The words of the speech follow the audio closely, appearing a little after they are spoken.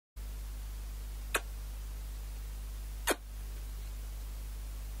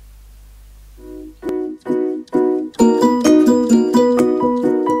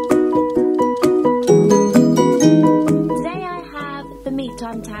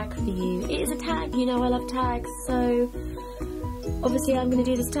tag for you. It is a tag, you know I love tags, so obviously I'm going to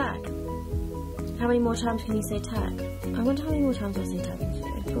do this tag. How many more times can you say tag? I wonder how many more times I'll say tag.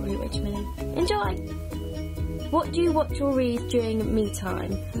 Probably way too many. Enjoy! What do you watch or read during me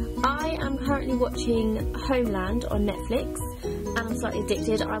time? I am currently watching Homeland on Netflix, and I'm slightly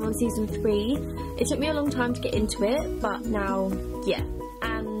addicted. I'm on season 3. It took me a long time to get into it, but now, yeah.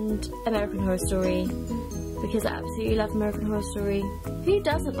 And American Horror Story, because I absolutely love American Horror Story. Who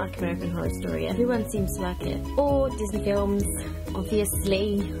doesn't like American Horror Story? Everyone seems to like it. Or Disney films,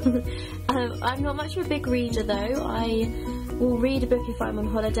 obviously. I'm not much of a big reader though. I will read a book if I'm on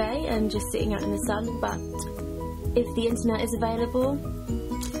holiday and just sitting out in the sun, but if the internet is available,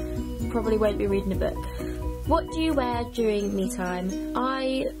 probably won't be reading a book. What do you wear during me time?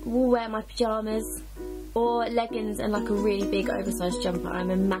 I will wear my pyjamas or leggings and like a really big oversized jumper. I'm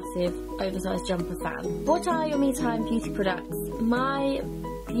a massive oversized jumper fan. What are your me time beauty products? My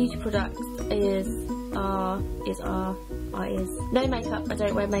beauty products are no makeup. I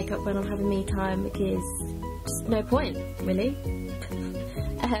don't wear makeup when I'm having me time because just no point, really.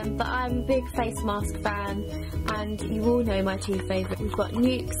 But I'm a big face mask fan, and you all know my two favourites. We've got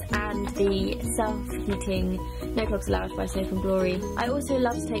Nukes and the self-heating No Clogs Allowed by Safe and Glory. I also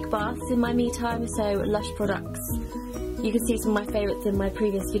love to take baths in my me time, so Lush products. You can see some of my favourites in my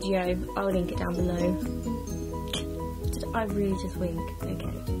previous video. I'll link it down below. Did I really just wink?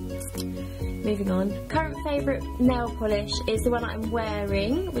 Okay. Moving on. Current favourite nail polish is the one I'm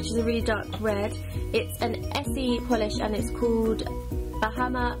wearing, which is a really dark red. It's an Essie polish and it's called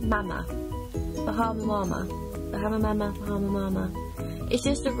Bahama Mama. Bahama Mama. Bahama Mama, Bahama Mama. It's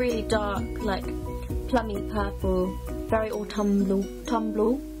just a really dark, like, plummy purple, very autumnal.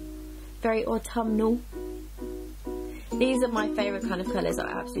 Very autumnal. These are my favourite kind of colours. I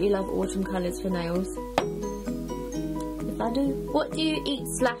absolutely love autumn colours for nails. I do. What do you eat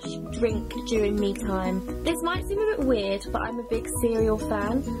 / drink during me time? This might seem a bit weird, but I'm a big cereal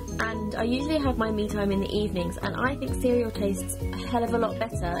fan, and I usually have my me time in the evenings, and I think cereal tastes a hell of a lot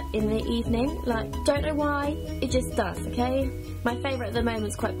better in the evening. Like, don't know why, it just does, okay? My favourite at the moment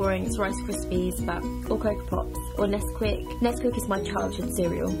is quite boring, it's Rice Krispies, or Cocoa Pops, or Nesquik. Nesquik is my childhood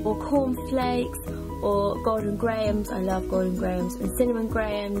cereal. Or Corn Flakes, or Golden Grahams. I love Golden Grahams, and Cinnamon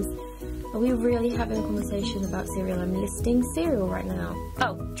Grahams. Are we really having a conversation about cereal? I'm listing cereal right now.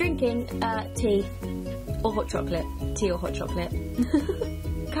 Oh, drinking tea or hot chocolate. Tea or hot chocolate.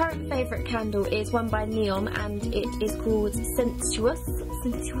 Current favourite candle is one by Neon, and it is called Sensuous.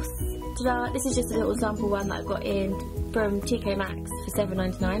 Ta-da! This is just a little sample one that I got in from TK Maxx for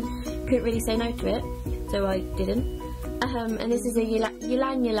 $7.99. Couldn't really say no to it, so I didn't. And this is a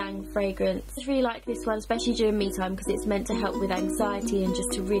Ylang Ylang fragrance. I just really like this one, especially during me time, because it's meant to help with anxiety and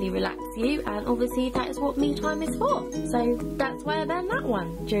just to really relax you, and obviously that is what me time is for. So that's why I burn that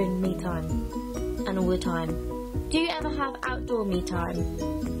one during me time, and all the time. Do you ever have outdoor me time?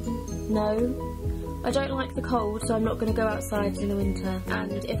 No. I don't like the cold, so I'm not going to go outside in the winter,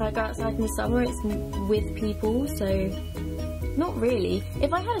 and if I go outside in the summer it's with people, so not really.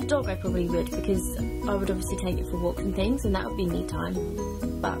 If I had a dog I probably would, because I would obviously take it for walks and things, and that would be me time.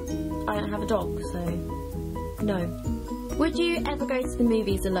 But I don't have a dog, so no. Would you ever go to the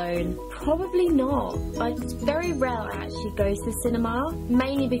movies alone? Probably not. It's very rare I actually go to the cinema,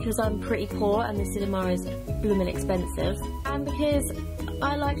 mainly because I'm pretty poor and the cinema is blooming expensive, and because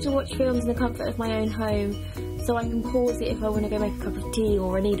I like to watch films in the comfort of my own home, so I can pause it if I want to go make a cup of tea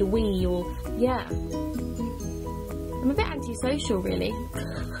or I need a wee, or yeah. I'm a bit antisocial, really.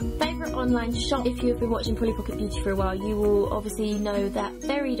 Favourite online shop? If you've been watching PollyPocketBeauty for a while, you will obviously know that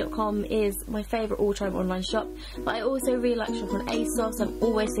Very.com is my favourite all-time online shop. But I also really like to shop on ASOS. I'm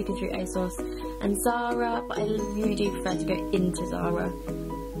always sticking through ASOS. And Zara, but I really do prefer to go into Zara.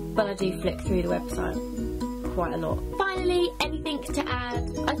 But I do flick through the website quite a lot. Finally, anything to add?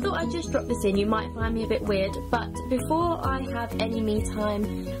 I thought I'd just drop this in. You might find me a bit weird, but before I have any me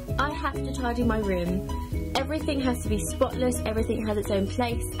time, I have to tidy my room. Everything has to be spotless, everything has its own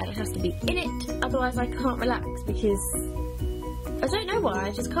place, and it has to be in it, otherwise I can't relax, because I don't know why,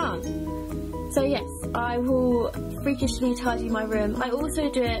 I just can't. So yes, I will freakishly tidy my room. I also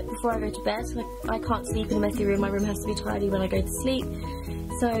do it before I go to bed. Like, I can't sleep in a messy room, my room has to be tidy when I go to sleep.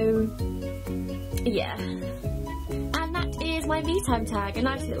 So yeah. And that is my me time tag, a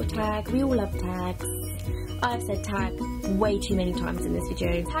nice little tag. We all love tags. I've said tag way too many times in this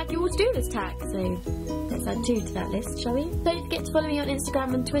video. Tag your to-do list tag, so let's add 2 to that list, shall we? Don't forget to follow me on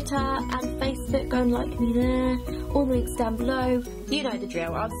Instagram and Twitter and Facebook. Go and like me there. All the links down below. You know the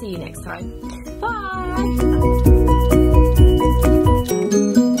drill. I'll see you next time. Bye!